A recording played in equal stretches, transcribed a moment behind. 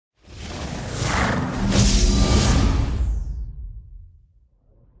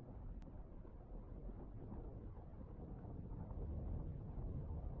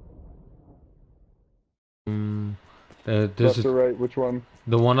This Left is or right? Which one?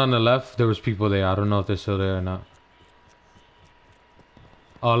 the one on the left. There was people there. I don't know if they're still there or not.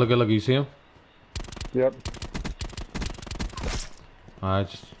 Oh, look! You see him? Yep. I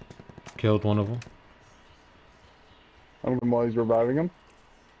just killed one of them. I'm going while he's reviving him.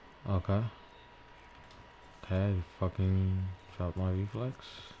 Okay. Okay, fucking dropped my reflex.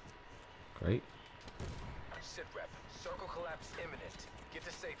 Great. Sit rep. Circle collapse imminent. Get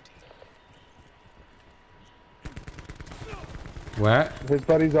to safety. Where? His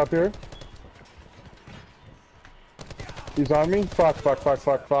buddy's up here. He's on me. Fuck. Finish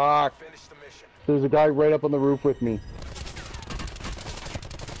the mission. There's a guy right up on the roof with me.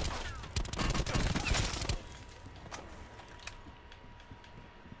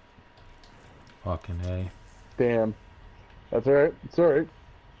 Fucking A. Damn. That's alright. It's alright.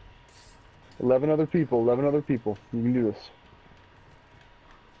 11 other people. You can do this.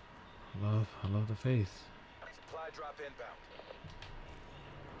 I love the faith. Supply drop inbound.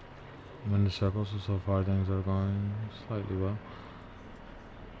 I'm in the circle, so far things are going slightly well.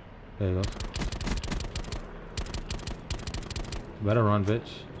 There you go. Better run, bitch.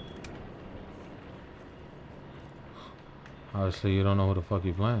 Obviously, you don't know who the fuck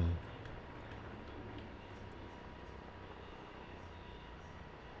you playing.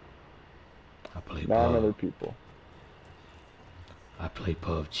 I play 9 other PUBG. people. I play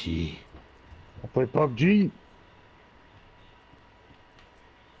PUBG. I play PUBG.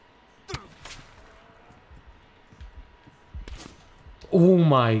 Oh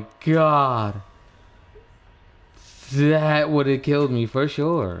my god. That would have killed me for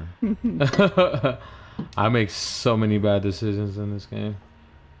sure. I make so many bad decisions in this game.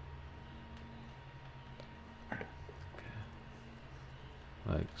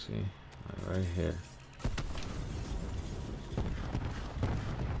 Like, see, like right here.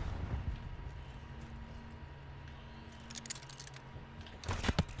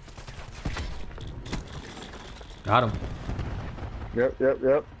 Got him.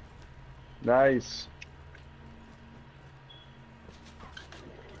 Yep. Nice.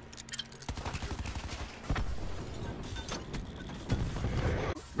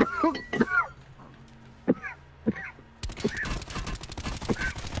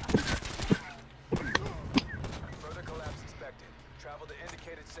 Further collapse expected. Travel to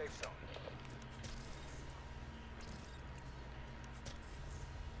indicated safe zone.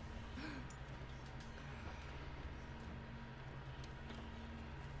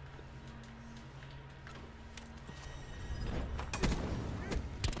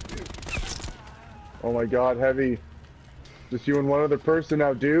 Oh my god, heavy. Just you and one other person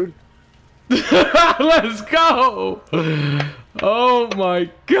now, dude. Let's go! Oh my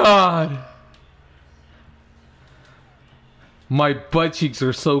god! My butt cheeks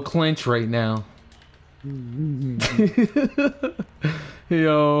are so clenched right now.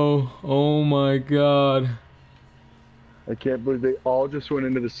 Yo, oh my god. I can't believe they all just went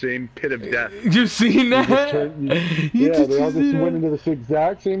into the same pit of death. You seen They that? just turned- yeah, they all just went into this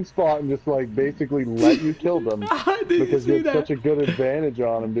exact same spot and just like basically let you kill them because you had such a good advantage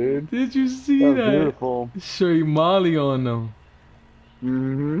on them, dude. Did you see That that? was beautiful. Straight Molly on them.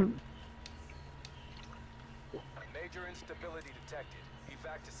 Major instability detected.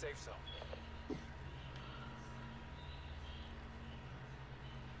 Evac to safe zone.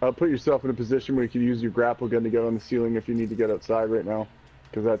 Put yourself in a position where you can use your grapple gun to get on the ceiling if you need to get outside right now,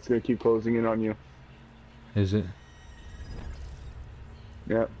 because that's going to keep closing in on you. Is it?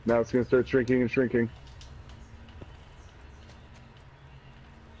 Yeah, now it's going to start shrinking and shrinking.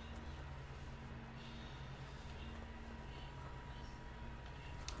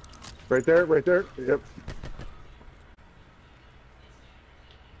 Right there, right there. Yep.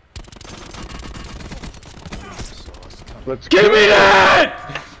 Let's Give me that!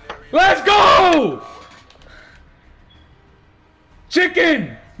 Let's go!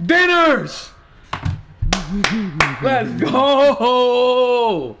 Chicken dinners! Let's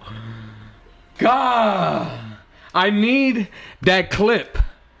go! God! I need that clip.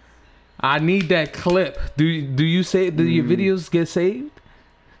 I need that clip. Do you save? Do your videos get saved?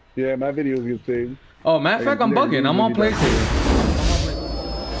 Yeah, my videos get saved. Oh, matter of fact, I'm bugging. I'm on PlayStation.